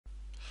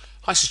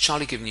Hi, this is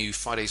Charlie giving you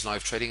Friday's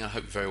live trading. I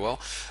hope you're very well.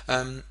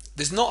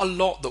 There's not a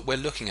lot that we're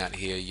looking at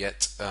here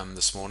yet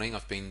this morning.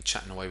 I've been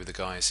chatting away with the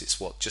guys.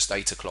 It's just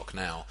 8 o'clock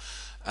now.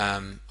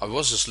 I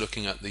was just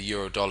looking at the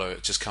euro dollar.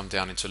 It just come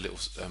down into a little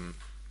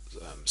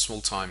small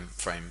time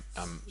frame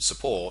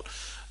support,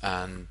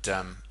 and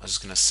I was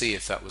going to see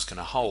if that was going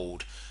to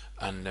hold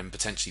and then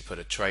potentially put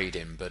a trade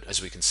in. But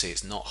as we can see,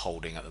 it's not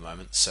holding at the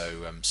moment,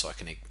 so I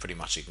can pretty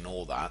much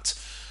ignore that.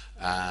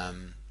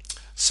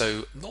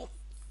 So not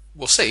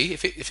We'll see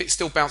if it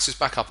still bounces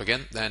back up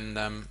again, then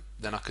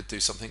I could do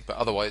something. But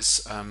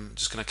otherwise,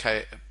 just going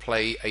to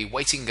play a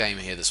waiting game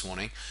here this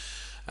morning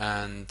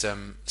and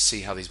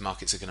see how these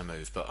markets are going to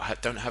move. But I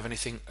don't have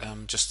anything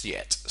just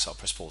yet, so I'll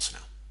press pause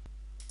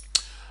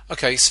now.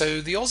 Okay,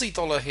 so the Aussie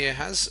dollar here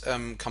has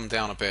come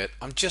down a bit.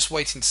 I'm just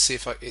waiting to see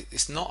if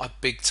it's not a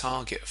big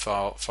target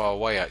far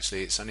away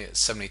actually. It's only at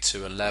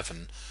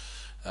 72.11,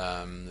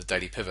 the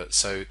daily pivot.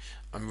 So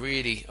I'm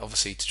really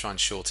obviously to try and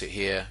short it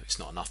here. It's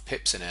not enough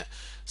pips in it.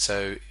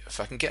 So if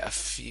I can get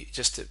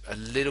just a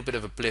little bit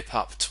of a blip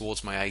up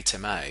towards my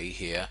 8MA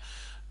here,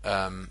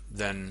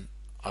 then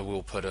I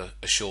will put a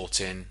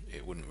short in.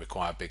 It wouldn't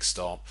require a big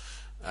stop,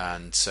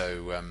 and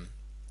so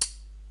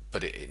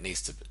but it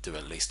needs to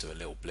at least do a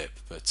little blip.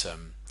 But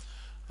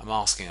I'm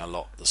asking a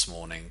lot this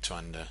morning,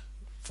 trying to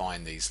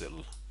find these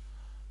little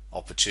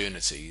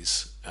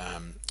opportunities.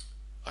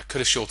 I could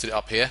have shorted it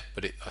up here,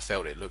 but I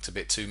felt it looked a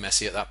bit too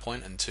messy at that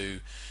point, and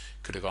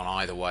could have gone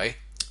either way.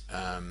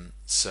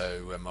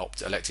 So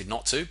I elected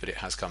not to, but it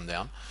has come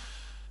down.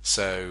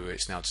 So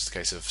it's now just a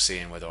case of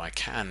seeing whether I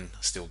can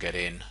still get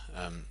in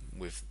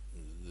with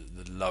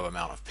the low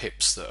amount of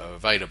pips that are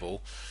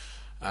available,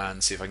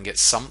 and see if I can get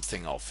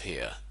something off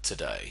here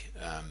today.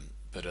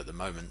 But at the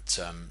moment,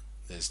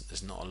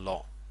 there's not a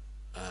lot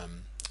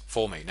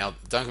for me. Now,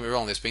 don't get me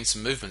wrong, there's been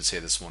some movements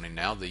here this morning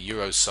now. The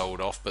euro's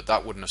sold off, but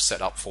that wouldn't have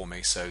set up for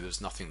me, so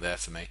there's nothing there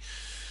for me.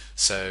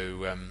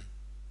 So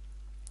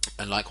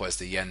and likewise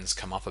the yen's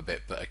come up a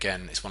bit, but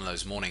again it's one of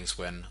those mornings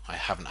when I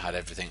haven't had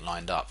everything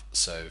lined up.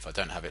 So if I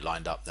don't have it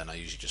lined up, then I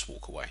usually just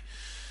walk away.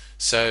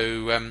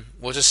 So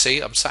we'll just see.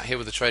 I'm sat here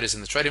with the traders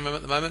in the trading room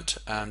at the moment,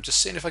 just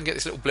seeing if I can get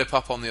this little blip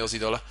up on the Aussie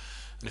dollar,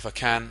 and if I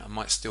can, I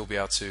might still be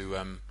able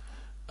to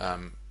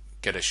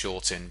get a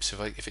short in.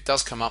 So if it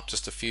does come up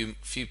just a few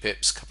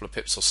pips, couple of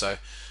pips or so,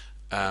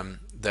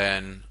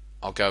 then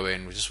I'll go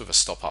in just with a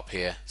stop up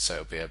here. So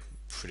it'll be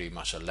pretty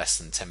much a less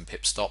than 10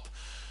 pip stop,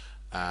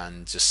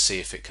 and just see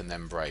if it can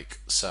then break.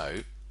 So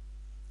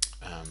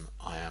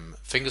I am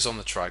fingers on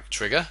the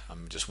trigger.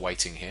 I'm just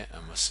waiting here,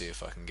 and we'll see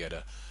if I can get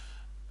a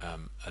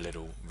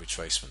little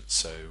retracement.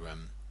 So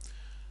and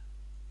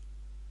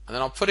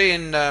then I'll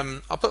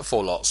put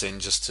 4 lots in,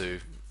 just to,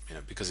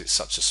 because it's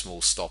such a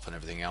small stop and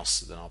everything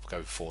else. Then I'll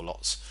go 4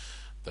 lots,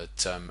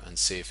 but and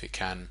see if it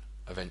can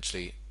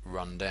eventually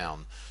run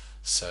down.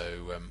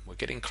 So we're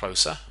getting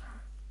closer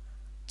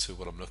to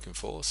what I'm looking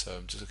for. So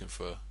I'm just looking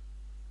for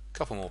a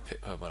couple more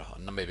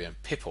maybe a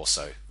pip or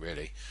so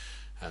really,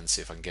 and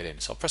see if I can get in.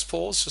 So I'll press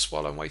pause just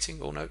while I'm waiting.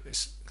 Oh no,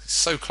 it's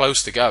so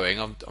close to going,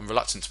 I'm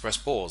reluctant to press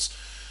pause.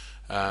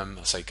 I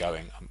say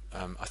going,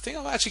 I think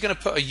I'm actually going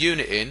to put a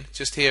unit in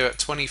just here at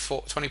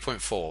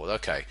 20.4.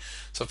 Okay,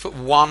 so I've put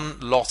 1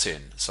 lot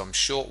in, so I'm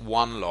short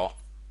 1 lot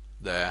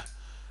there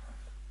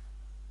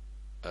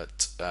at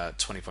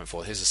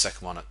 20.4. Here's the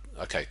second one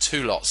okay,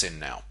 2 lots in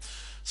now.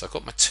 So I've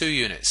got my 2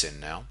 units in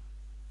now.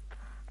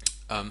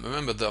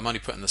 Remember that I'm only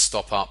putting the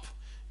stop up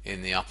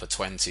in the upper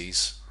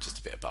 20s, just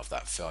a bit above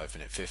that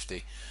 5-minute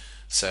 50.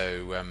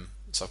 So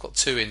so I've got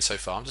 2 in so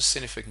far. I'm just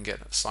seeing if we can get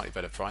a slightly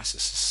better price.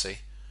 Let's just see.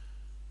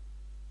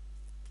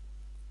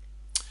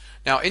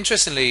 Now,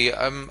 interestingly,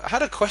 I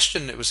had a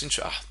question that was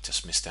interesting.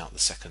 Just missed out the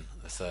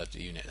third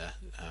unit there,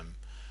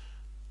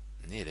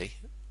 nearly.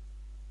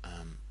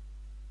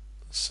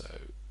 So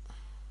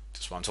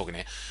just while I'm talking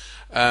here,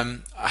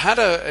 I had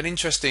an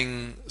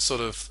interesting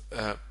sort of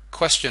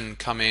question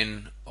come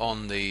in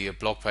on the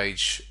blog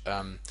page.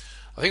 I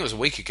think it was a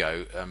week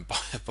ago,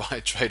 by a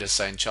trader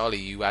saying, "Charlie,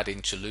 you add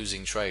into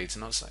losing trades,"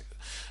 and I was like,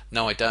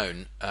 "No, I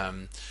don't.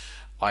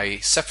 I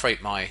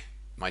separate my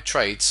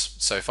trades.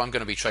 So if I'm going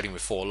to be trading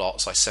with 4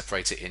 lots, I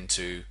separate it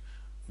into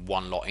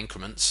 1 lot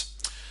increments,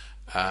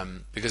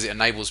 because it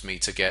enables me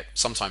to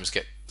sometimes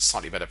get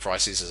slightly better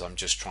prices as I'm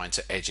just trying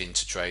to edge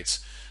into trades.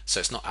 So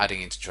it's not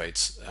adding into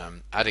trades.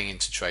 Adding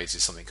into trades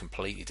is something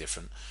completely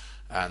different,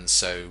 and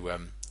so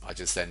I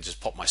just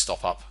pop my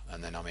stop up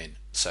and then I'm in.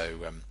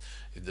 So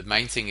the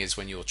main thing is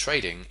when you're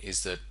trading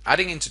is that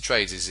adding into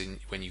trades is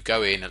when you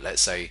go in at,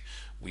 let's say,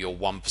 your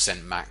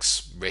 1%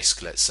 max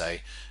risk, let's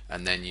say,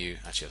 and then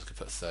I could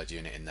put a 3rd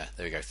unit in there.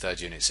 There we go, 3rd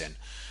unit's in,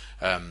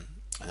 and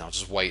I'll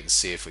just wait and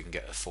see if we can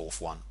get a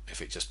 4th one,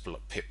 if it just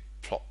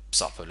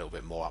plops up a little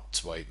bit more up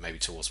to maybe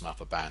towards my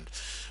upper band.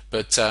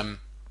 But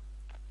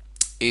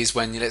is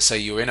when let's say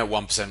you're in at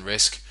 1%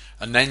 risk,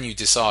 and then you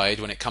decide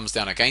when it comes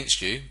down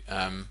against you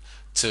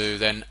to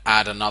then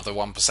add another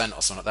 1%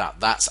 or something like that.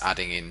 That's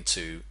adding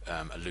into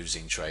a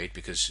losing trade,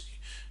 because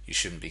you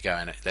shouldn't be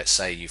going. Let's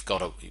say you've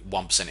got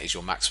 1% is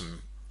your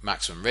maximum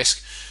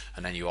risk,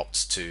 and then you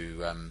opt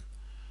to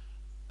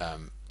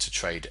to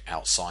trade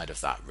outside of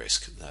that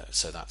risk.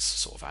 So that's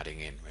sort of adding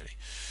in really.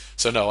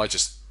 So no, I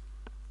just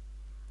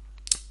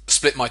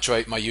split my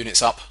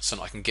units up so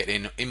that I can get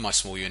in my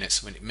small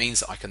units, when it means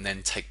that I can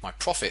then take my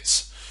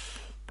profits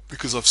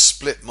because I've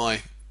split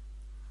my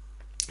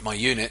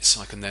units.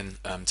 I can then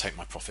take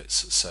my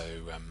profits. So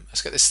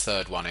let's get this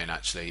third one in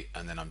actually,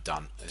 and then I'm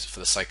done. It's for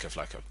the sake of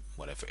like a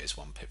whatever it is,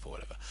 1 pip or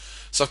whatever.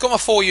 So I've got my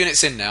 4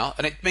 units in now,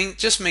 and it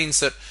just means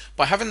that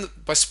by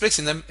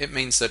splitting them, it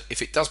means that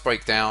if it does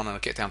break down and I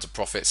get down to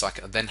profits, I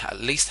can then at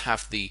least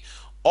have the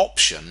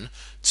option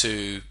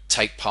to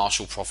take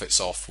partial profits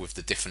off with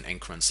the different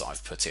increments that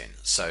I've put in.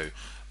 So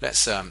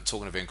let's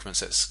talking of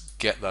increments, let's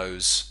get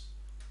those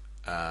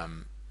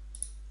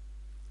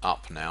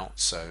up now.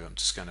 So I'm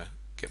just going to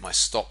get my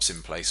stops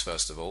in place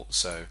first of all.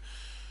 So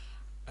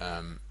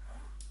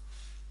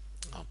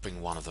I'll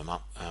bring one of them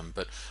up,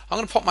 but I'm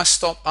going to pop my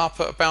stop up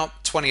at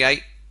about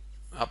 28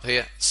 up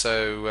here.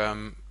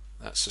 So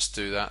let's just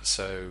do that.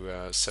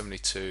 So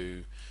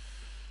 72,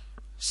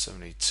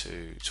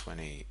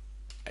 28.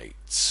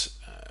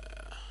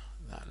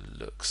 That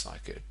looks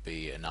like it'd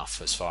be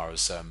enough as far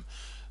as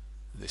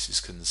this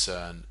is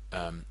concerned.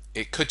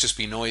 It could just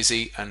be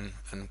noisy and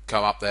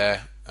go up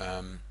there.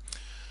 Let me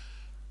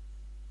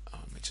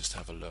just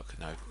have a look.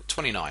 No,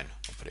 29.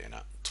 I'll put it in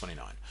at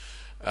 29.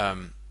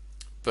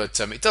 But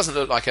it doesn't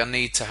look like I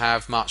need to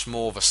have much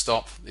more of a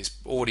stop. It's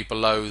already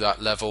below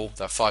that level,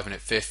 that 5-minute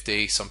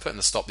 50. So I'm putting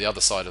the stop the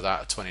other side of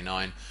that at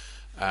 29,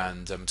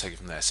 and take it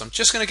from there. So I'm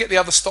just going to get the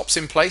other stops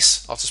in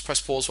place. I'll just press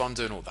pause while I'm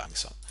doing all that.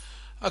 So,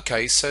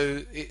 okay,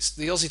 so it's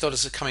the Aussie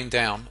dollars are coming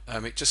down.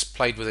 It just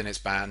played within its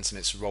bands and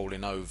it's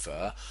rolling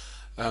over.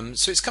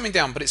 So it's coming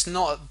down, but it's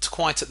not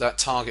quite at that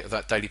target of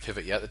that daily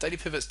pivot yet. The daily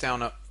pivot's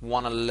down at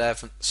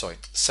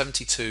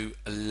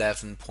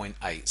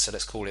 72.11.8. So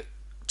let's call it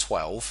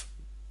 12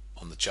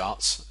 on the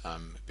charts.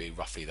 It'd be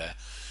roughly there.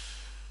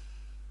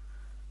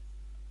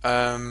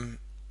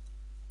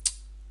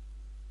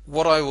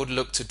 What I would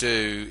look to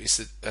do is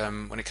that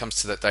when it comes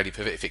to that daily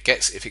pivot, if it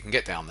can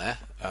get down there,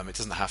 it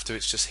doesn't have to.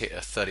 It's just hit a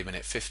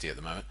 30-minute 50 at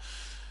the moment.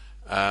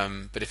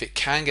 But if it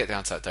can get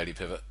down to that daily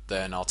pivot,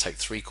 then I'll take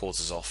 3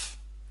 quarters off.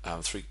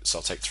 So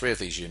I'll take 3 of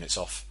these units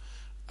off,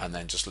 and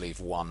then just leave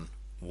one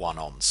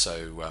on.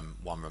 So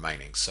 1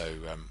 remaining. So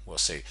we'll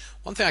see.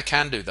 One thing I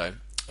can do though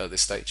at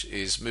this stage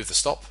is move the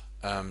stop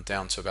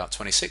down to about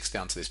 26,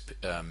 down to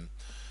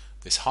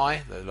this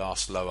high, the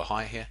last lower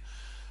high here.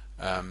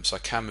 So I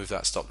can move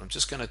that stop. I'm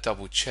just going to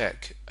double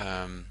check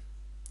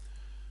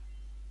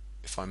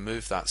if I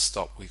move that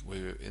stop.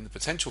 We're in the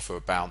potential for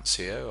a bounce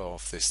here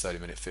off this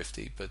 30-minute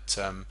 50, but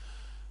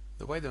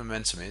the way the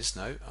momentum is,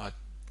 no, I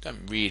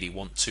don't really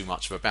want too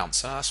much of a bounce.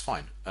 So that's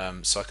fine.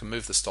 So I can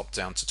move the stop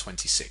down to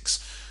 26.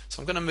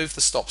 So I'm going to move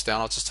the stops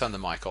down. I'll just turn the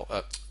mic off,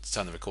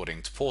 turn the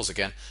recording to pause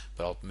again,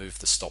 but I'll move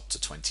the stop to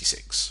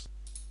 26.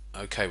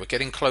 Okay, we're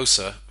getting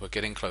closer.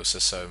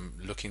 So I'm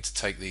looking to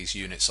take these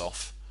units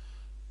off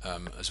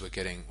as we're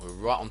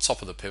right on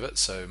top of the pivot.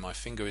 So my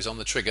finger is on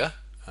the trigger.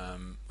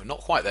 We're not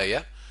quite there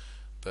yet,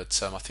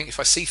 but I think if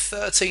I see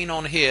 13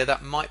 on here,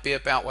 that might be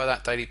about where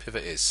that daily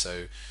pivot is. So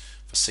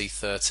if I see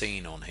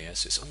 13 on here,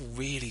 so it's all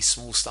really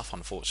small stuff,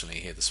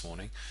 unfortunately, here this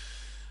morning.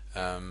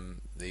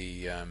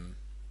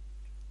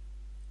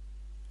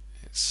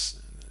 It's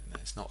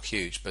not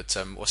huge, but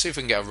we'll see if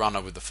we can get a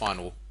runner with the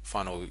final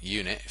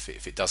unit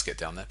if it does get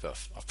down there.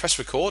 But I've pressed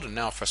record, and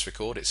now I've pressed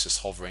record, it's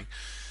just hovering.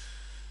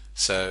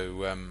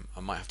 So I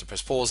might have to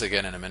press pause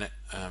again in a minute,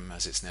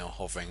 as it's now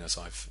hovering as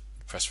I've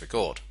pressed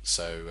record.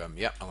 So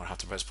yeah, I'm going to have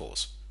to press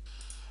pause.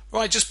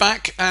 Right, just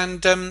back,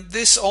 and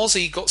this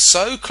Aussie got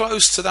so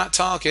close to that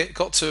target,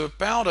 got to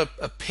about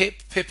a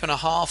pip and a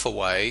half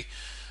away,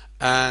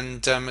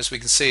 and as we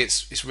can see,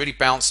 it's really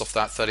bounced off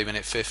that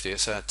 30-minute 50.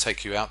 It's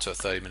take you out to a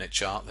 30-minute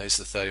chart. There's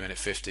the 30-minute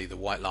 50, the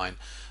white line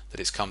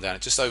that it's come down.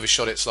 It just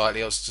overshot it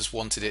slightly. I just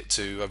wanted it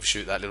to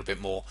overshoot that a little bit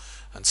more,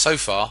 and so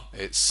far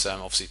it's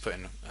obviously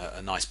putting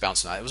a nice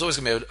bounce on that. It was always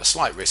going to be a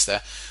slight risk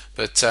there,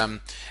 but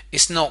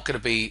it's not going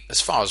to be, as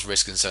far as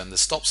risk concerned, the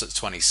stop's at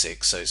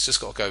 26, so it's just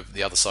got to go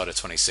the other side of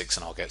 26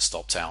 and I'll get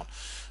stopped out.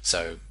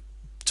 So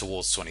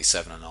towards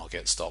 27 and I'll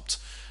get stopped.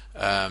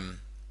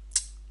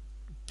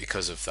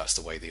 Because of that's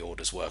the way the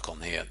orders work on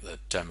here. That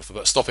if I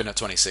put stop in at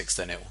 26,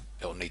 then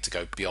it'll need to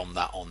go beyond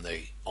that on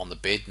the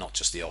bid, not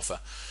just the offer.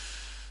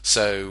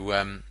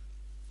 So,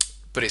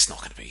 but it's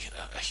not going to be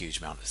a huge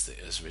amount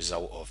as a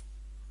result of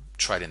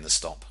trading the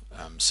stop.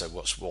 So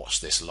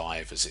watch this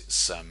live, as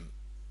it's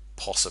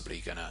possibly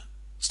going to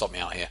stop me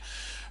out here.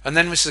 And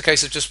then this is a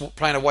case of just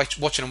playing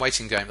watching and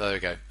waiting game. There we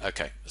go.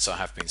 Okay, so I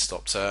have been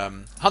stopped.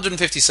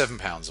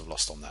 £157 I've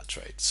lost on that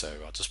trade. So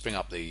I'll just bring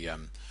up the a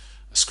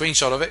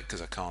screenshot of it,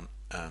 because I can't.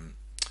 I'm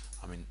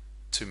in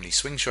too many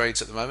swing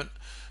trades at the moment,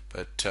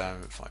 but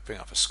if I bring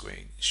up a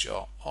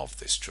screenshot of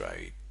this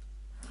trade,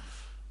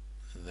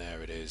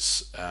 there it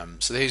is.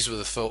 So these were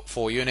the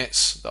 4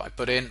 units that I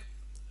put in,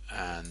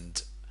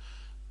 and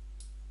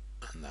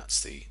that's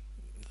the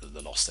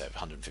loss there of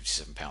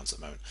 £157 at the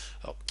moment.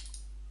 Oh,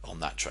 on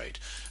that trade.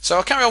 So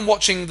I'll carry on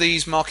watching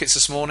these markets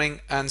this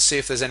morning and see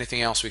if there's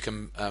anything else we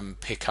can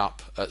pick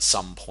up at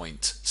some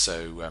point.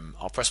 So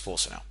I'll press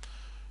pause for now.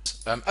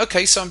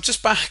 Okay, so I'm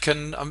just back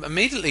and I'm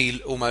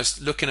immediately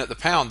almost looking at the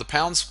pound. The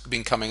pound's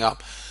been coming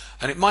up,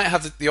 and it might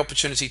have the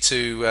opportunity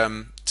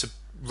to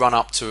run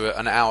up to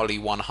an hourly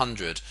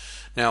 100.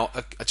 Now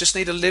I just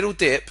need a little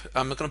dip.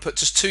 I'm going to put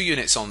just 2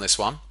 units on this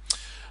one,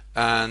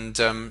 and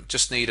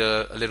just need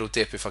a little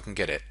dip if I can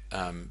get it,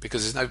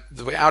 because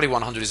the hourly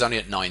 100 is only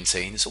at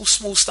 19. It's all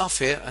small stuff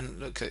here, and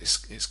look,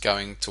 it's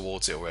going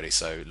towards it already,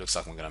 so it looks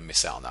like I'm going to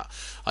miss out on that.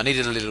 I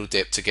needed a little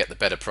dip to get the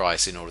better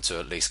price in order to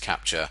at least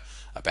capture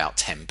about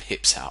 10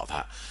 pips out of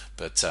that,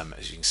 but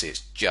as you can see, it's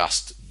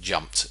just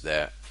jumped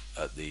there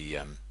at the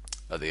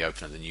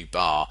open of the new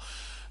bar.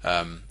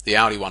 The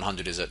hourly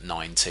 100 is at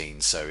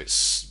 19, so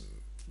it's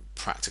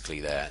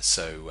practically there.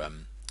 So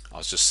I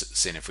was just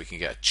seeing if we can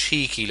get a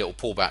cheeky little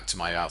pullback to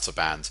my outer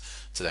band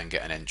to then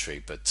get an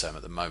entry, but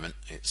at the moment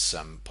it's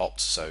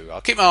popped, so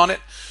I'll keep my eye on it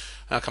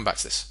and I'll come back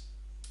to this.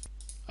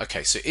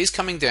 Okay, so it is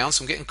coming down,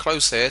 so I'm getting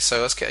close there,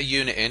 so let's get a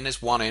unit in.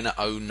 There's one in at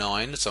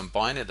 09, so I'm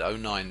buying it at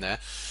 09 there.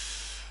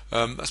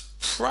 That's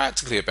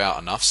practically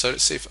about enough, so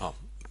let's see if... Oh,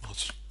 I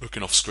was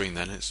looking off screen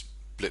then, it's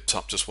blipped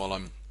up just while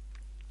I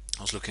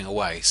was looking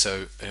away.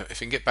 So if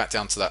we can get back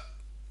down to that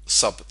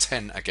sub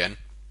 10 again,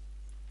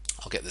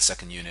 I'll get the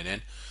second unit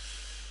in.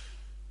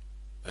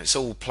 It's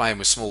all playing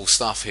with small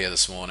stuff here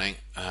this morning.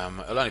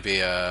 It'll only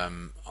be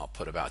I'll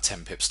put about a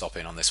 10 pip stop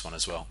in on this one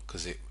as well,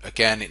 because it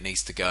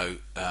needs to go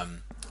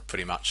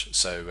pretty much.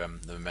 So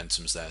the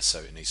momentum's there, so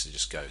it needs to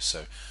just go.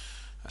 So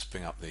let's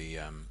bring up the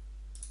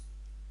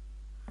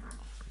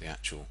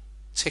actual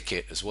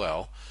ticket as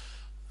well.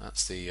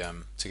 That's the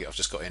ticket I've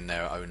just got in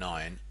there at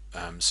 09.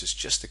 So it's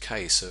just a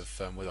case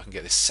of whether I can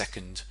get this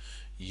second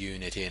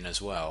unit in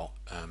as well.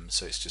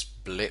 So it's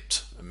just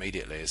blipped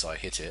immediately as I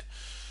hit it,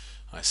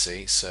 I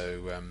see.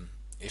 So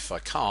if I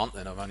can't,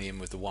 then I'm only in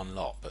with the one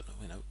lot, but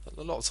you know,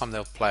 a lot of the time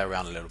they'll play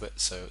around a little bit,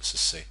 so let's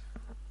just see if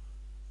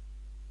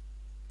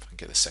I can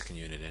get the second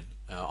unit in.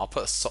 I'll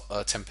put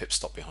a 10 pip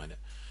stop behind it.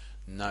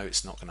 No,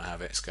 it's not going to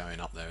have it. It's going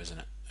up there, isn't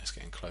it? It's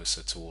getting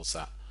closer towards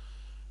that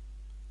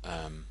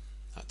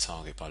that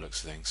target by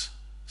looks of things,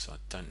 so I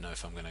don't know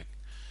if I'm going to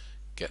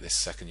get this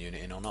second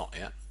unit in or not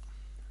yet.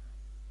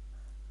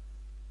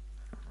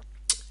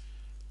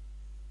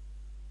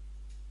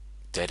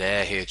 Dead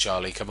air here,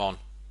 Charlie, come on.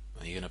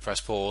 Are you going to press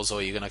pause or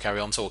are you going to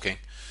carry on talking?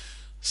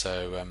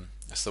 So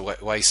that's the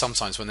way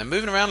sometimes when they're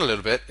moving around a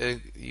little bit,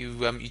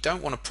 you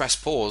don't want to press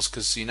pause,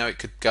 because you know it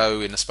could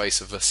go in the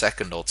space of a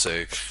second or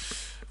two,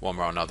 one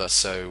way or another.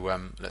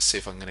 So let's see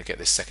if I'm going to get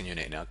this second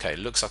unit in. Okay, it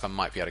looks like I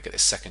might be able to get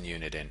this second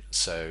unit in.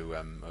 So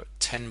at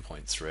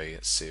 10.3,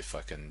 let's see if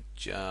I can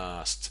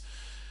just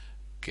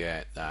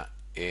get that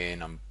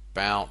in. I'm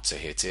about to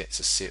hit it.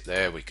 So see,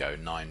 there we go,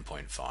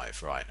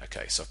 9.5. Right,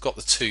 okay, so I've got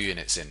the 2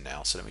 units in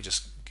now. So let me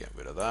just get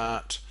rid of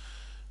that.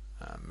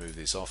 Move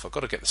these off. I've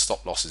got to get the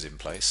stop losses in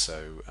place,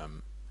 so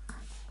I'll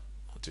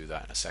do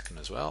that in a second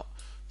as well.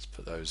 Let's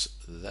put those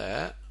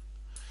there.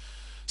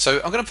 So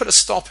I'm going to put a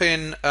stop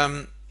in.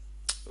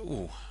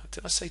 Ooh,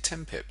 did I say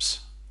 10 pips?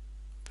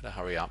 Better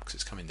hurry up because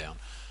it's coming down.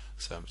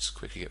 So I'm just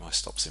quickly get my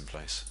stops in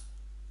place.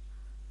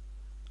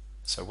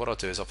 So what I'll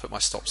do is I'll put my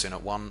stops in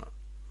at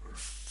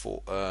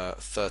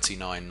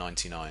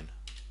 139.99.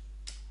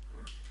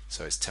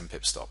 So it's 10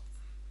 pip stop.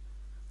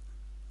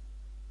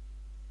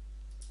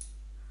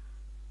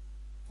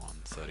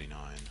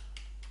 139.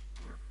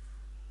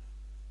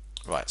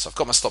 Right, so I've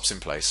got my stops in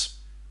place.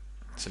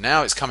 So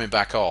now it's coming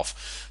back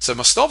off. So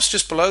my stop's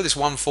just below this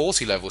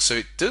 140 level,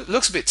 so it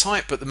looks a bit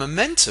tight, but the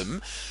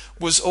momentum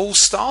was all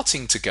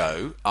starting to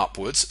go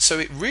upwards, so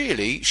it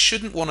really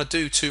shouldn't want to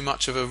do too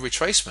much of a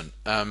retracement,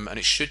 and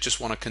it should just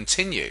want to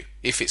continue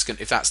if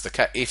that's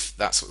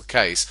the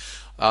case.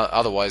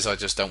 Otherwise, I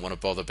just don't want to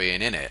bother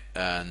being in it,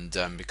 and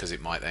because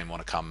it might then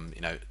want to come,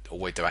 all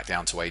the way back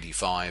down to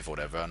 85 or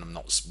whatever, and I'm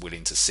not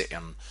willing to sit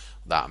on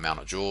that amount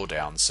of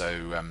drawdown.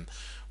 So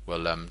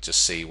we'll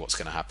just see what's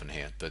going to happen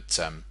here, but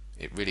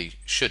it really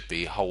should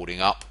be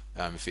holding up.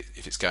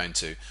 If it's going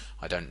to,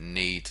 I don't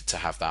need to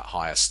have that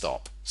higher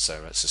stop.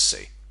 So let's just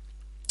see.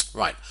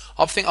 Right,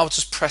 I think I'll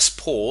just press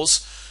pause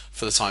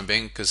for the time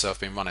being, because I've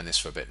been running this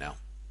for a bit now.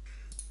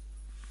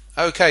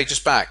 Okay,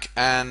 just back,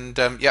 and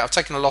yeah, I've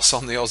taken a loss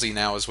on the Aussie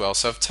now as well.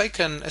 So I've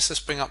taken, let's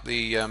just bring up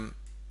the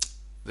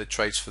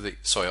trades for the,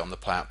 on the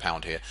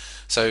pound here.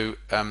 So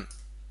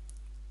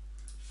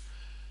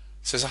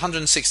so it's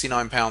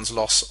 £169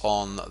 loss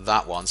on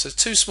that one. So it's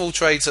 2 small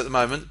trades at the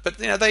moment, but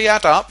they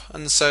add up,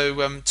 and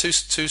so two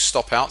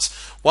stop outs.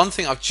 One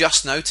thing I've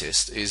just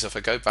noticed is if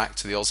I go back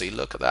to the Aussie,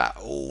 look at that.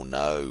 Oh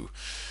no,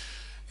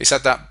 it's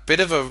had that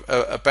bit of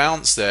a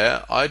bounce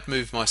there. I'd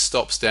moved my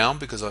stops down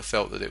because I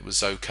felt that it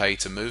was okay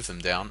to move them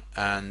down,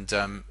 and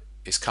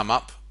it's come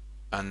up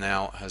and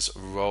now is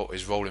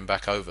rolling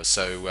back over.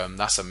 So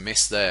that's a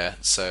miss there.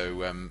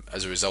 So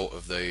as a result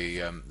of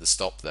the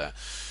stop there.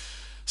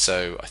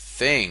 So I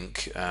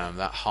think that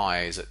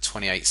high is at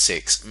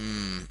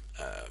 28.6.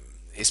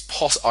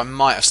 I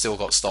might have still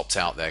got stopped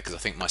out there because I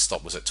think my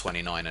stop was at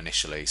 29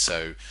 initially,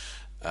 so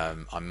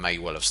I may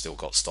well have still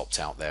got stopped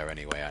out there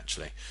anyway,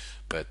 actually.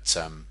 But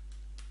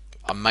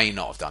I may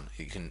not have done.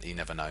 You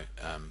never know,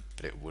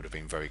 but it would have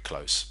been very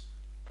close.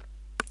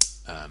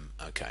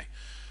 Okay,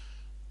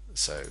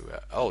 so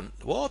oh,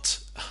 what?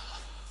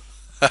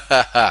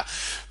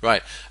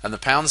 Right, and the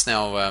pound's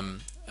now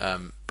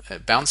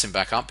bouncing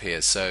back up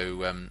here.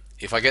 So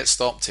if I get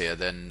stopped here,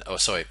 then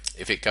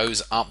if it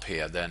goes up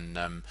here,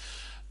 then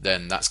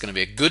that's going to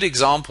be a good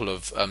example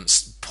of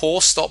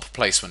poor stop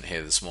placement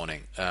here this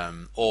morning.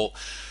 Or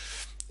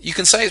you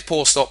can say it's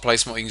poor stop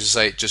placement, or you can just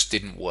say it just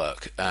didn't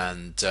work.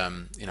 And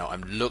I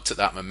looked at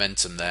that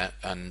momentum there,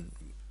 and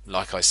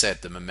like I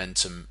said, the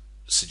momentum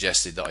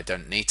suggested that I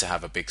don't need to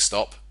have a big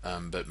stop,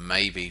 but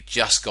maybe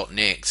just got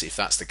nicked. If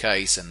that's the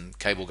case and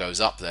cable goes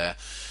up there,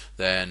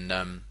 then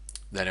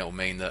it'll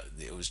mean that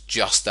it was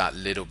just that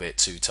little bit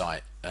too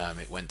tight.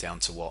 It went down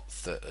to what,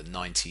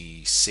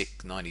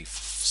 96,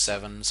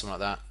 97, something like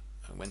that.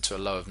 It went to a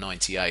low of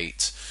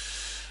 98.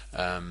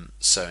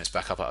 So it's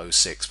back up at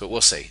 06, but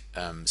we'll see.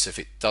 So if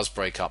it does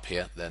break up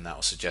here, then that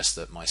will suggest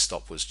that my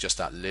stop was just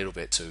that little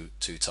bit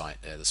too tight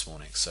there this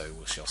morning. So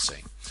we shall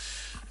see.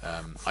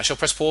 I shall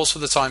press pause for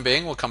the time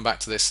being. We'll come back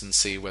to this and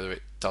see whether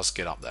it does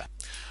get up there.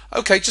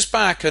 Okay, just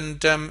back,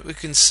 and we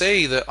can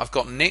see that I've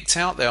got nicked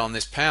out there on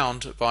this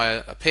pound by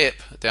a pip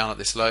down at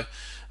this low,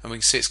 and we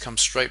can see it's come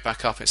straight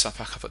back up. It's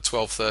back up at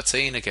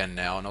 12.13 again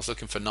now, and I was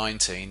looking for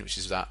 19, which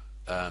is that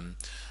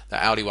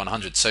Audi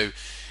 100. So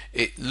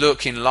it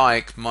looking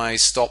like my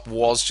stop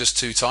was just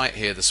too tight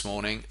here this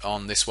morning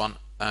on this one,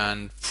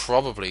 and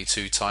probably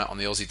too tight on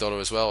the Aussie dollar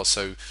as well.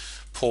 So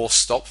poor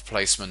stop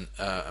placement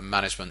and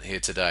management here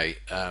today.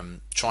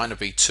 Trying to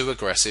be too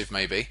aggressive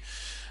maybe,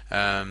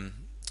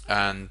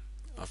 and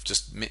I've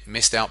just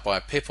missed out by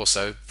a pip or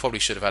so. Probably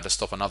should have had to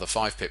stop another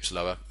 5 pips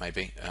lower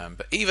maybe,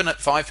 but even at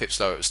 5 pips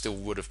lower it still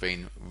would have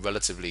been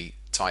relatively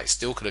tight.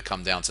 Still could have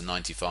come down to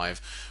 95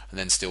 and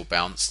then still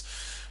bounced,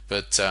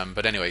 but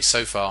anyway,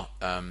 so far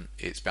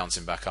it's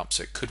bouncing back up,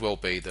 so it could well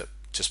be that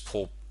just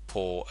poor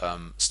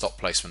stop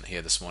placement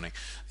here this morning.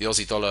 The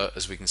Aussie dollar,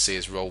 as we can see,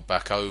 has rolled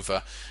back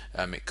over.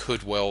 It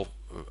could well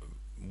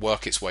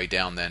work its way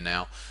down there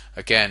now.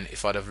 Again,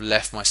 if I'd have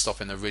left my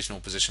stop in the original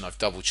position, I've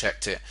double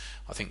checked it,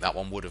 I think that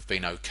one would have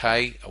been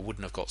okay. I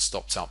wouldn't have got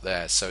stopped up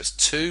there. So it's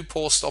 2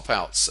 poor stop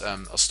outs,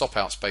 or stop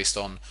outs based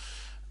on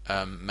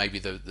maybe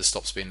the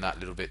stops being that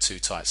little bit too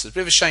tight. So it's a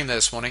bit of a shame there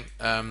this morning.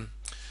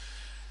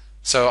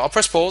 So I'll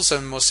press pause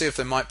and we'll see if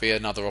there might be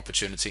another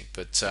opportunity.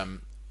 But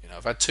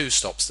I've had 2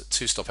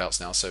 stop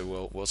outs now,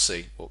 so we'll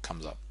see what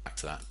comes up. Back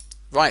to that.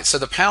 Right, so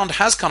the pound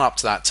has gone up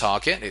to that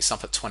target. It's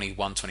up at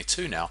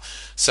 21.22 now.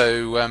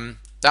 So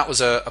that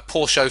was a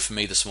poor show for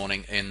me this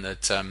morning, in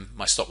that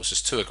my stop was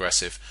just too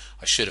aggressive.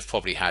 I should have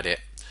probably had it,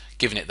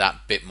 given it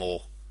that bit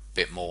more.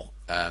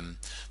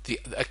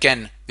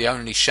 Again, the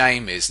only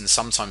shame is, and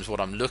sometimes what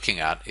I'm looking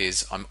at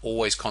is, I'm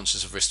always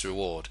conscious of risk to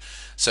reward.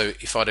 So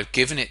if I'd have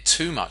given it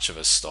too much of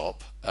a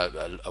stop,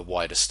 a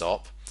wider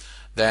stop,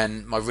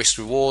 then my risk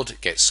reward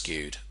gets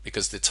skewed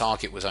because the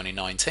target was only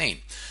 19.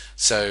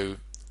 So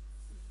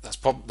that's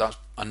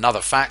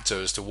another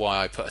factor as to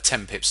why I put a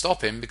 10 pip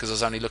stop in, because I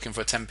was only looking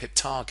for a 10 pip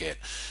target.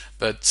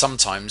 But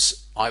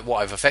sometimes what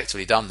I've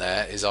effectively done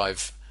there is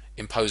I've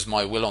imposed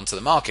my will onto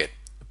the market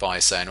by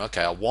saying,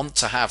 okay, I want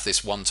to have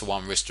this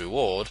 1-to-1 risk to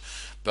reward,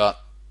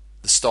 but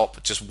the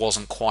stop just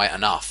wasn't quite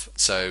enough.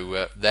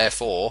 So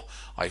therefore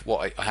I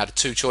had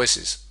 2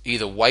 choices: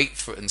 either wait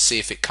for it and see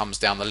if it comes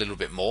down a little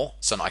bit more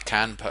so that I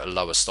can put a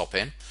lower stop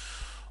in,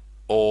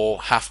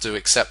 or have to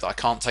accept that I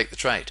can't take the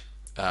trade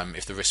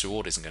if the risk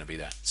reward isn't going to be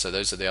there. So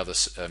those are the other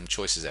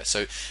choices there.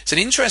 So it's an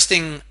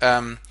interesting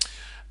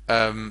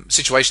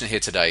situation here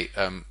today,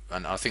 and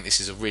I think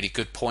this is a really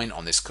good point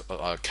on this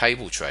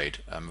cable trade.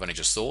 I've only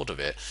just thought of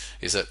it,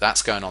 is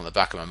that's going on the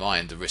back of my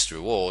mind, the risk to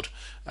reward,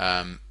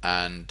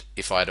 and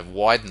if I'd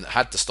have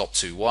had the stop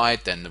too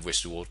wide, then the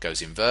risk to reward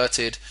goes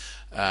inverted,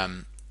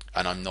 and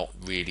I'm not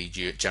really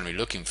generally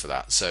looking for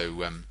that.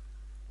 So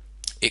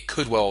it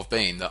could well have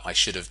been that I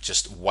should have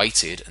just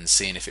waited and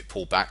seen if it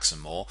pulled back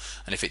some more,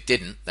 and if it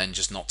didn't, then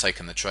just not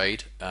taken the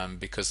trade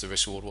because the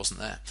risk reward wasn't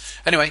there.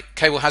 Anyway,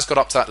 cable has got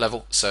up to that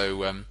level,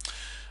 so and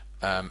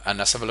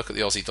let's have a look at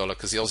the Aussie dollar,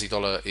 because the Aussie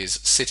dollar is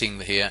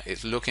sitting here.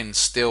 It's looking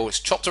still, it's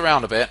chopped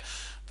around a bit,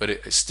 but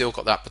it's still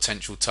got that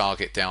potential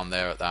target down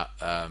there at that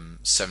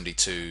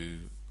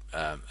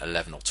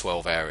 72.11 or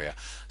 12 area.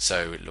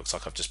 So it looks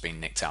like I've just been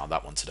nicked out of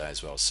that one today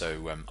as well.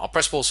 So I'll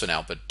press pause for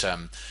now, but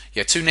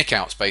yeah, 2 nick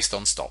outs based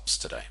on stops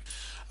today.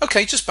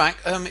 Okay, just back.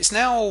 It's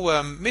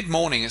now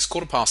mid-morning. It's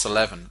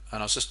 11:15, and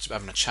I was just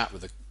having a chat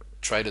with the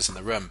traders in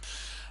the room,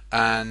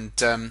 and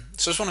so I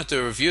just want to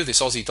do a review of this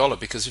Aussie dollar,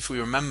 because if we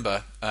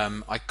remember,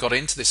 I got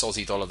into this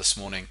Aussie dollar this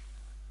morning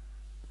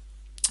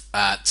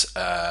at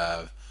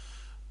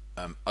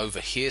over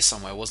here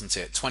somewhere, wasn't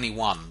it?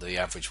 21 the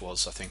average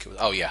was, I think it was.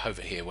 Oh yeah,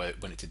 over here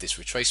when it did this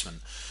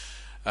retracement.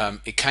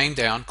 It came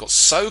down, got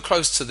so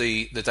close to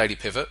the daily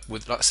pivot,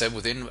 with, like I said,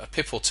 within a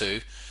pip or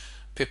two,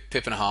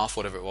 pip and a half,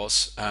 whatever it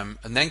was, and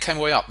then came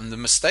way up. And the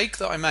mistake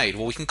that I made,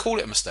 well, we can call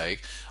it a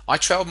mistake. I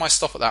trailed my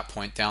stop at that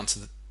point down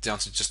to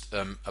just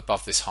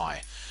above this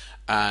high,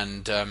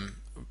 and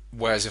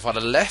whereas if I'd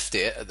have left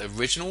it at the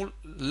original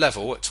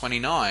level at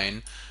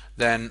 29,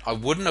 then I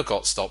wouldn't have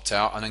got stopped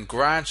out, and then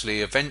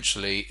gradually,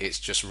 eventually, it's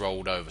just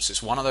rolled over. So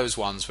it's one of those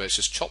ones where it's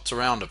just chopped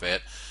around a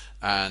bit,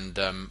 and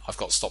I've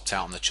got stopped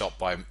out on the chop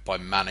by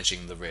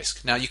managing the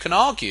risk. Now you can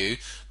argue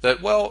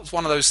that, well, it's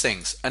one of those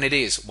things, and it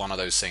is one of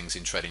those things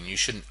in trading. You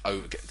shouldn't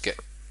get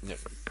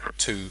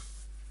too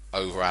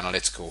over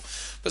analytical,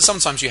 but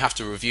sometimes you have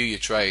to review your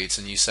trades,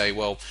 and you say,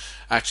 well,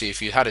 actually,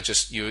 if you had to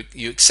just you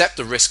accept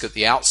the risk at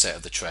the outset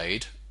of the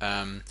trade.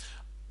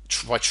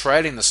 By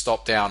trailing the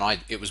stop down,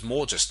 it was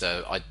more just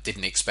I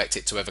didn't expect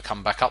it to ever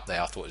come back up there.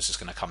 I thought it was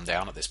just going to come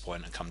down at this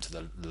point and come to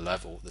the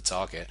level, the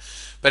target.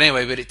 But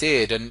anyway, but it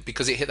did, and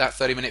because it hit that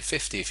 30-minute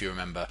 50, if you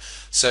remember.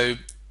 So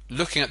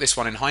looking at this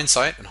one in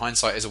hindsight, and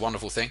hindsight is a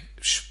wonderful thing,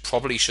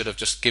 probably should have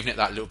just given it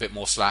that little bit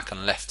more slack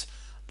and left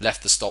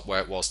the stop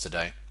where it was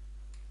today,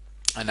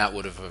 and that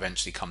would have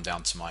eventually come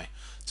down to my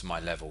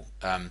level.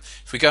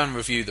 If we go and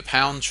review the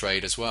pound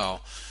trade as well.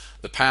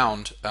 The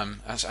pound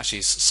has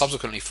actually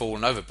subsequently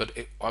fallen over, but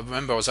I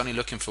remember I was only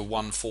looking for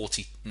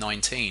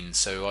 140.19,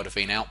 so I'd have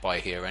been out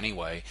by here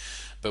anyway.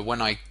 But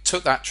when I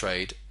took that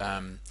trade,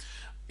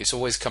 it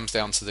always comes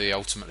down to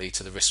ultimately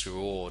to the risk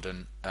reward,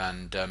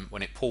 and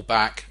when it pulled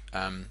back,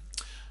 I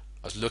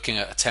was looking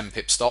at a 10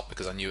 pip stop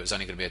because I knew it was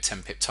only going to be a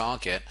 10 pip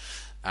target,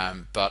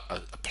 but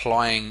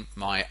applying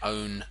my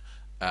own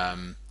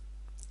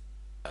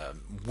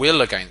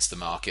will against the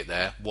market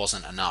there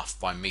wasn't enough.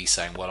 By me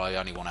saying, well, I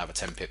only want to have a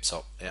 10 pips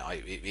up,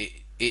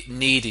 it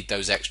needed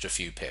those extra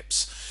few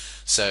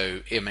pips. So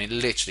I mean, it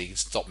literally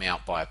stopped me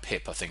out by a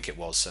pip, I think it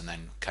was, and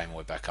then came all the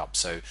way back up.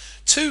 So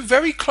two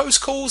very close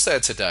calls there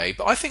today,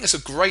 but I think it's a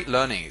great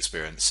learning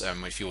experience.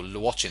 If you're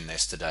watching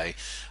this today,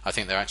 I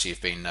think there actually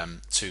have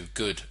been two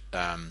good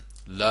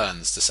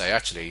learns to say,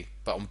 actually,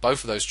 but on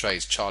both of those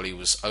trades, Charlie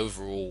was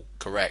overall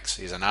correct.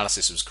 His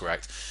analysis was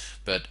correct,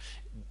 but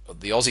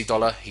the Aussie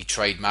dollar, he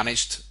trade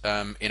managed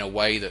in a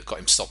way that got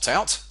him stopped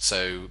out,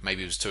 so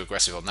maybe he was too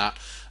aggressive on that.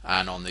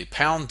 And on the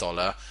pound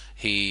dollar,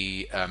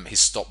 his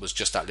stop was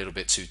just that little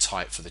bit too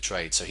tight for the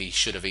trade, so he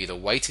should have either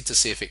waited to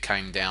see if it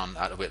came down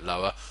a little bit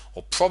lower,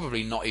 or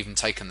probably not even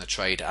taken the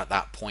trade at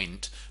that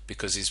point,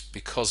 because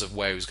of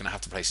where he was going to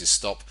have to place his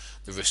stop.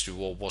 The risk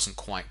reward wasn't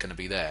quite going to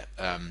be there.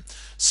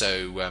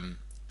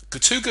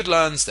 Two good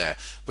learns there.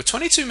 We're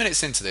 22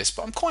 minutes into this,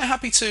 but I'm quite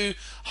happy to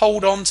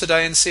hold on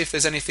today and see if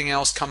there's anything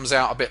else comes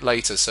out a bit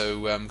later.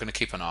 So I'm going to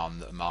keep an eye on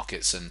the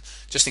markets, and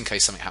just in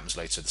case something happens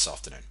later this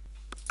afternoon.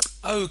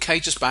 Okay,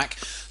 just back.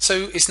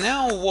 So it's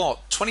now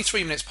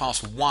 23 minutes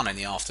past 1 in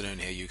the afternoon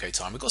here, UK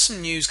time. We've got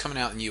some news coming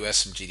out in the US,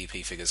 some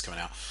GDP figures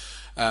coming out.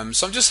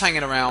 So I'm just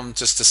hanging around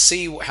just to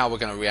see how we're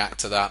going to react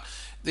to that.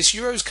 This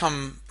euro's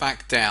come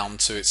back down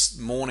to its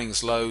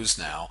morning's lows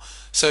now,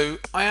 so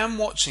I am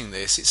watching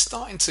this. It's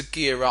starting to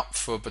gear up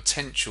for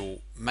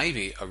potential,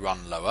 maybe a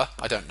run lower.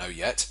 I don't know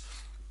yet.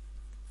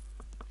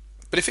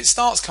 But if it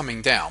starts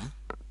coming down,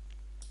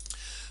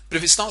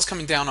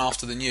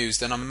 after the news,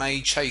 then I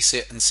may chase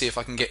it and see if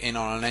I can get in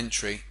on an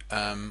entry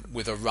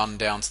with a run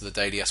down to the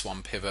daily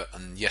S1 pivot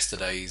and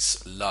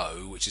yesterday's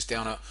low, which is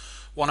down at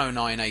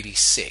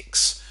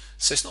 109.86.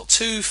 So it's not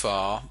too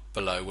far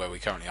below where we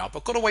currently are, but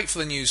I've got to wait for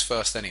the news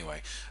first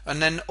anyway.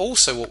 And then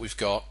also what we've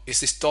got is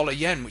this dollar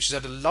yen, which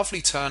has had a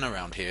lovely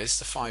turnaround here. It's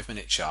the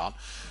 5-minute chart.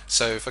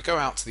 So if I go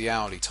out to the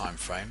hourly time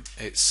frame,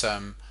 it's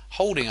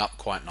holding up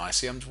quite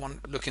nicely. I'm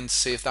just looking to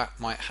see if that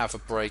might have a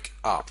break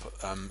up.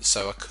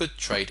 So I could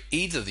trade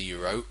either the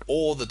euro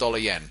or the dollar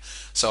yen.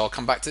 So I'll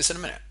come back to this in a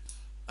minute.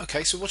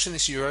 Okay, so watching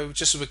this euro,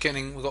 just as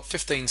we've got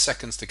 15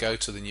 seconds to go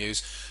to the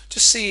news.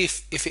 Just see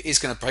if it is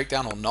going to break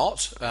down or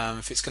not.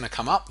 If it's going to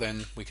come up,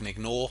 then we can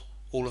ignore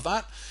all of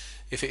that.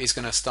 If it is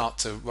going to start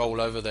to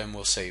roll over, then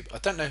we'll see. I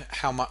don't know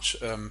how much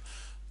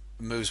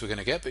moves we're going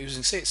to get, but you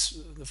can see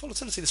the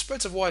volatility, the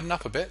spreads have widened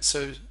up a bit,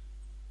 so,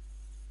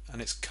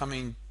 and it's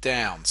coming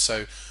down.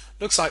 So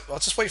looks like I'll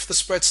just wait for the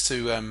spreads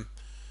to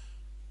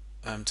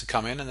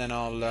come in, and then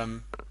I'll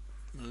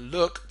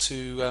look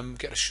to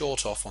get a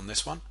short off on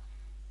this one.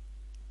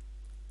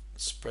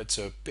 Spreads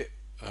are a bit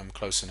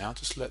closer now.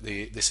 Just let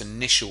this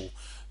initial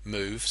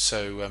move.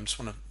 So just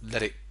want to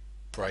let it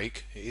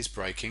break. It is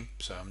breaking.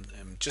 So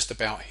I'm just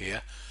about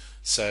here.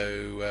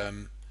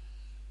 So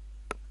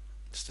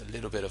just a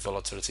little bit of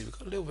volatility. We've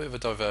got a little bit of a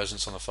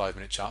divergence on the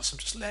 5-minute chart. So I'm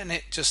just letting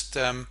it just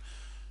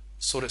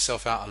sort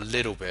itself out a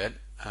little bit,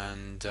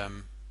 and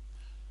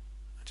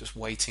just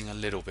waiting a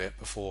little bit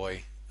before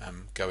I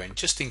go in,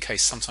 just in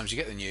case. Sometimes you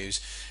get the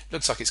news. It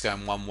looks like it's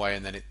going one way,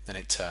 and then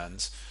it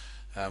turns.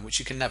 Which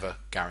you can never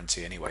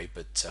guarantee anyway,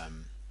 but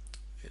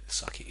it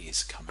looks like it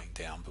is coming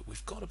down. But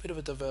we've got a bit of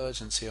a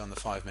divergence here on the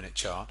 5-minute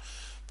chart,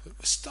 but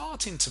we're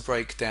starting to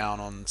break down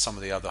on some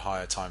of the other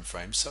higher time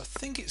frames, so I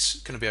think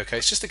it's going to be okay.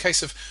 It's just a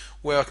case of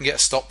where I can get a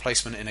stop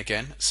placement in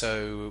again,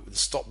 so the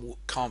stop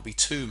can't be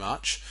too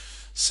much.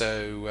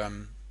 So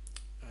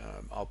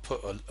I'll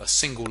put a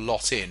single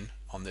lot in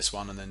on this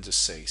one and then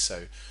just see.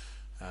 So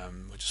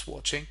we're just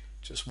watching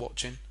just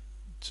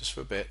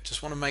for a bit.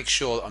 Just want to make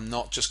sure that I'm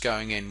not just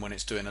going in when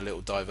it's doing a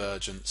little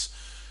divergence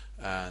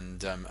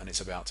and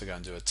it's about to go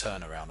and do a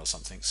turnaround or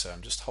something. So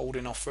I'm just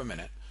holding off for a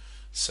minute.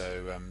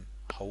 So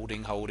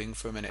holding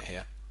for a minute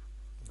here.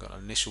 I've got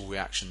an initial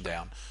reaction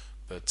down,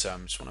 but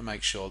just want to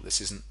make sure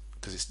this isn't,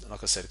 because it's,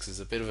 like I said, because there's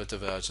a bit of a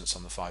divergence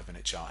on the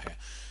 5-minute chart here.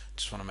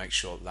 Just want to make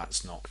sure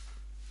that's not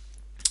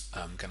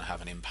going to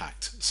have an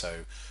impact.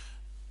 So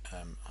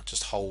I'll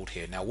just hold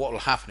here. Now what will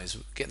happen is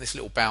get this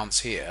little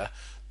bounce here.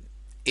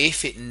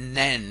 If it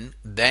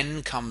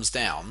then comes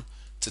down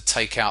to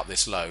take out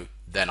this low,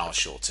 then I'll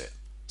short it.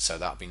 So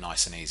that'll be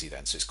nice and easy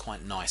then. So it's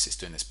quite nice it's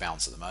doing this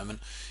bounce at the moment.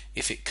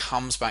 If it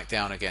comes back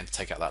down again to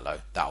take out that low,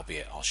 that'll be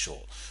it, I'll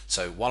short.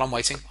 So while I'm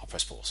waiting, I'll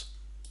press pause.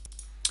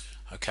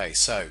 Okay,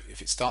 so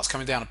if it starts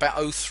coming down about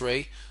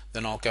 0.3,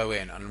 then I'll go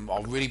in and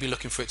I'll really be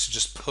looking for it to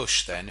just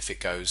push then if it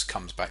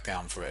comes back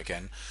down for it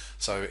again.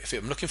 So if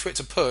I'm looking for it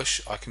to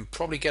push, I can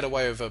probably get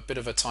away with a bit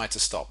of a tighter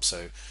stop.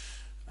 So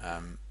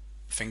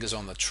fingers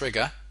on the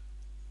trigger.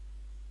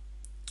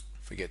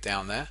 If we get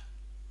down there,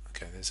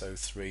 okay, there's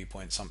 0.3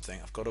 point something.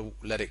 I've got to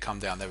let it come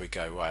down. There we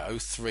go. Right,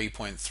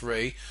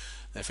 0.3.3.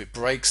 If it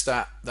breaks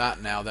that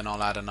now, then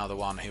I'll add another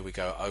one. Here we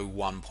go,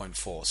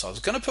 0.1.4. So I was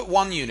going to put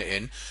 1 unit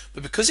in,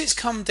 but because it's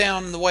come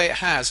down the way it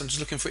has, I'm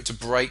just looking for it to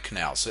break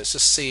now. So let's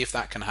just see if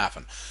that can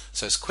happen.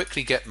 So let's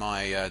quickly get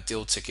my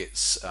deal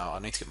tickets. I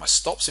need to get my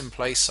stops in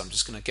place. So I'm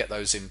just going to get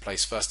those in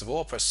place first of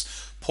all.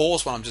 Press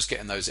pause while I'm just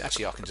getting those.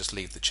 Actually, I can just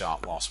leave the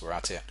chart whilst we're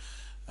at it.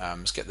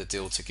 Let's get the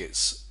deal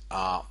tickets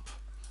up.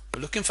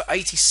 We're looking for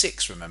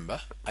 86,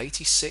 remember.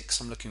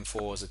 86 I'm looking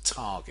for as a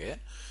target.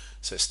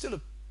 So it's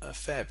still a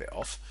fair bit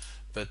off.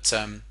 But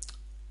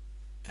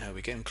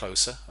we're getting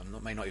closer. I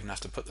may not even have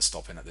to put the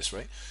stop in at this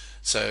rate.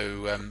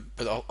 So,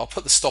 but I'll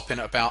put the stop in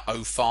at about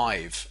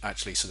 0.5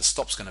 actually. So the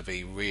stop's going to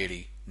be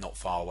really not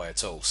far away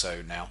at all.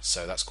 So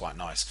that's quite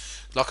nice.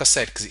 Like I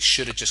said, because it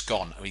should have just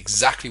gone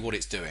exactly what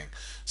it's doing.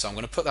 So I'm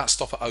going to put that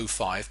stop at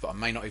 0.5, but I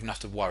may not even have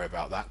to worry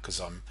about that because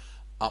I'm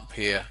up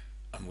here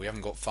and we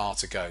haven't got far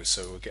to go.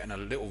 So we're getting a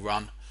little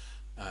run.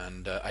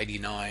 And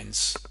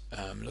 89s,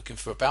 looking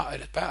for about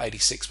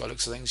 86 by the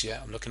looks of things.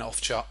 Yeah, I'm looking off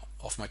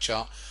my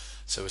chart.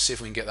 So we'll see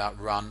if we can get that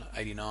run.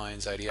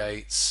 89s,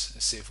 88s.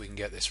 Let's see if we can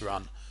get this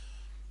run.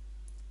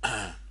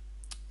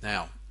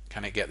 Now,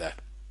 can it get there?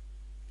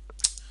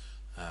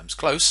 It's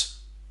close.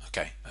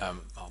 Okay, I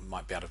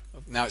might be able to.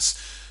 Now it's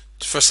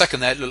for a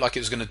second there. It looked like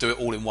it was going to do it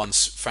all in one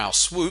foul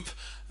swoop,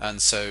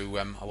 and so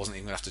I wasn't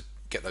even going to have to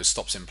get those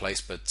stops in place.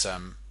 But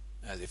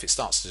if it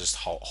starts to just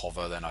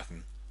hover, then I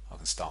can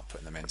start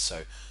putting them in.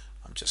 So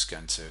I'm just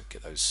going to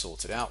get those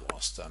sorted out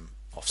whilst I'm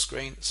off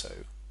screen. So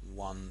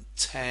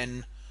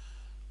 110,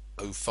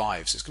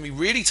 0.5. So it's going to be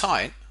really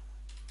tight.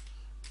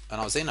 And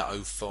I was in at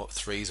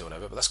 0.3s or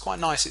whatever, but that's quite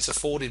nice. It's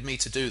afforded me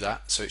to do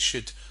that. So it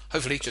should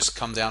hopefully just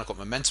come down. I've got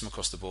momentum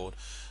across the board.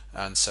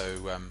 And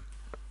so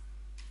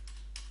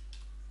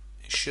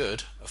it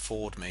should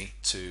afford me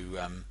to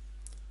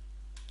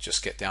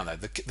just get down there.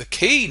 The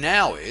key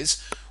now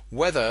is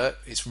whether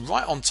it's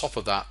right on top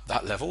of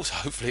that level, so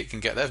hopefully it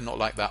can get there, not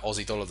like that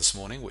Aussie dollar this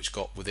morning, which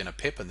got within a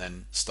pip and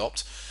then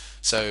stopped.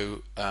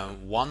 So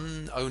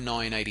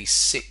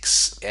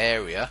 109.86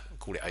 area, I'll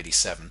call it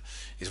 87,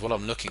 is what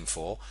I'm looking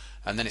for,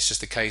 and then it's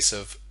just a case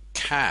of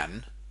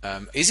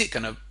is it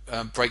going to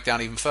break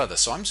down even further?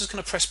 So I'm just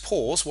going to press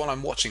pause while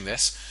I'm watching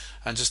this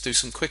and just do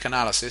some quick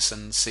analysis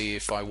and see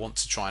if I want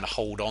to try and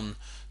hold on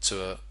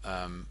to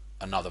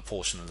another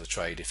portion of the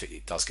trade if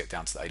it does get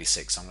down to the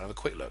 86. I'm going to have a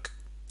quick look.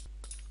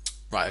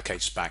 Right, okay,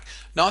 just back.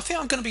 Now I think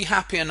I'm going to be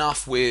happy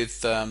enough with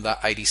that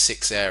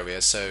 86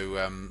 area, so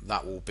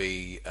that will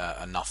be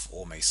enough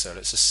for me. So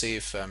let's just see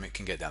if it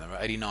can get down there. We're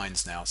at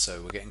 89s now,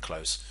 so we're getting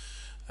close.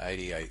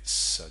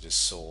 88s I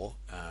just saw,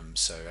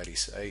 so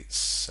 88s,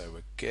 so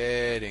we're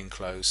getting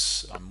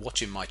close. I'm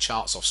watching my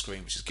charts off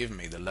screen, which is giving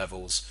me the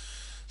levels.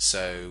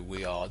 So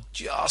we are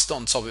just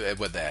on top of it.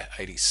 We're there.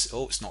 80.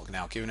 Oh, it's not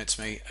now giving it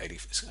to me. 80.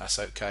 That's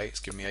okay. It's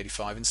giving me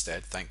 85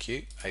 instead. Thank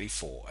you.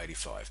 84,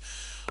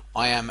 85.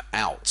 I am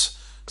out.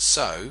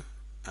 So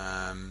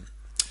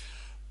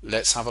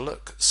let's have a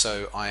look.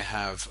 So I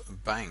have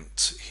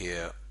banked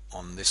here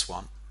on this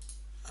one.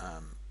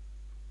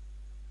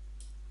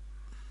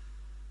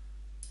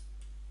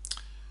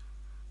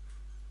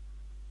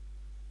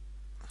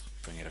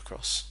 Bring it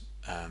across.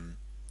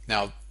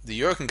 Now the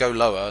euro can go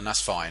lower and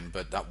that's fine,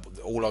 but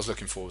all I was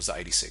looking for was that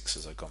 86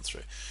 as I've gone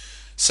through.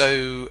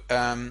 So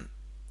I've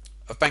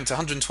banked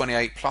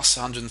 128 plus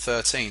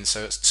 113,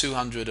 so it's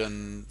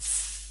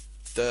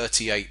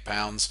 238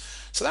 pounds.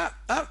 So that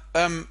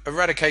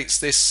eradicates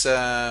this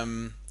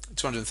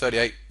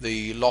 238,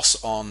 the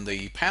loss on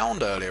the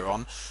pound earlier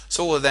on.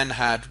 So all I then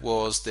had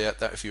was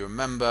that if you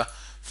remember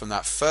from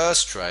that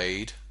first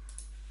trade,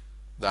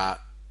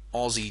 that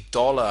Aussie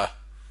dollar.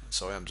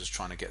 Sorry, I'm just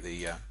trying to get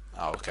the.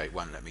 Oh, okay, it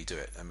won't let me do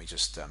it. Let me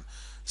just.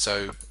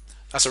 So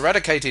that's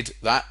eradicated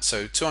that.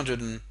 So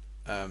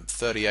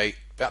 238,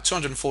 about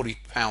 240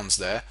 pounds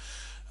there,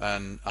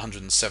 and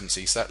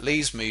 170. So that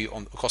leaves me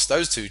on across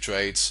those two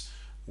trades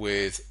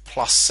with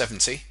plus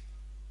 70,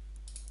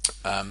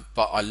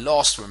 but I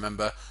lost,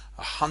 remember,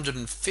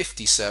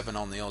 157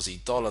 on the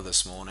Aussie dollar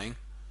this morning.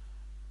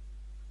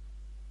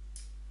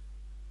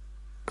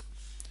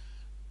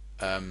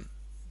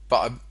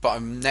 But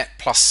I'm net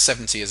plus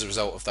 70 as a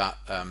result of that.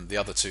 The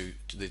other two,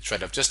 the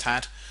trade I've just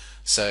had,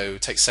 so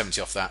take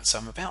 70 off that. So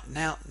I'm about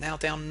now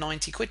down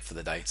 90 quid for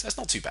the day. So that's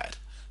not too bad.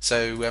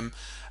 So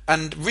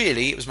and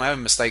really, it was my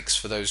own mistakes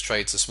for those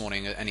trades this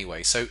morning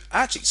anyway. So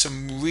actually,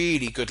 some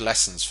really good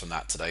lessons from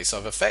that today. So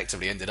I've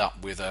effectively ended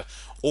up with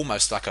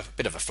almost like a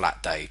bit of a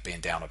flat day, being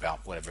down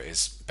about whatever it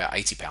is, about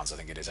 £80, I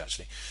think it is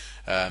actually,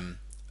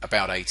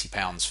 about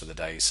 £80 for the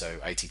day. So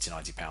 80 to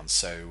 90 pounds.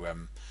 So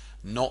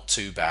not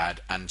too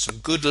bad, and some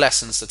good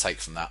lessons to take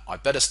from that. I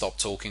better stop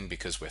talking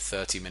because we're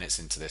 30 minutes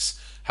into this.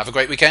 Have a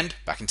great weekend.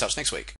 Back in touch next week.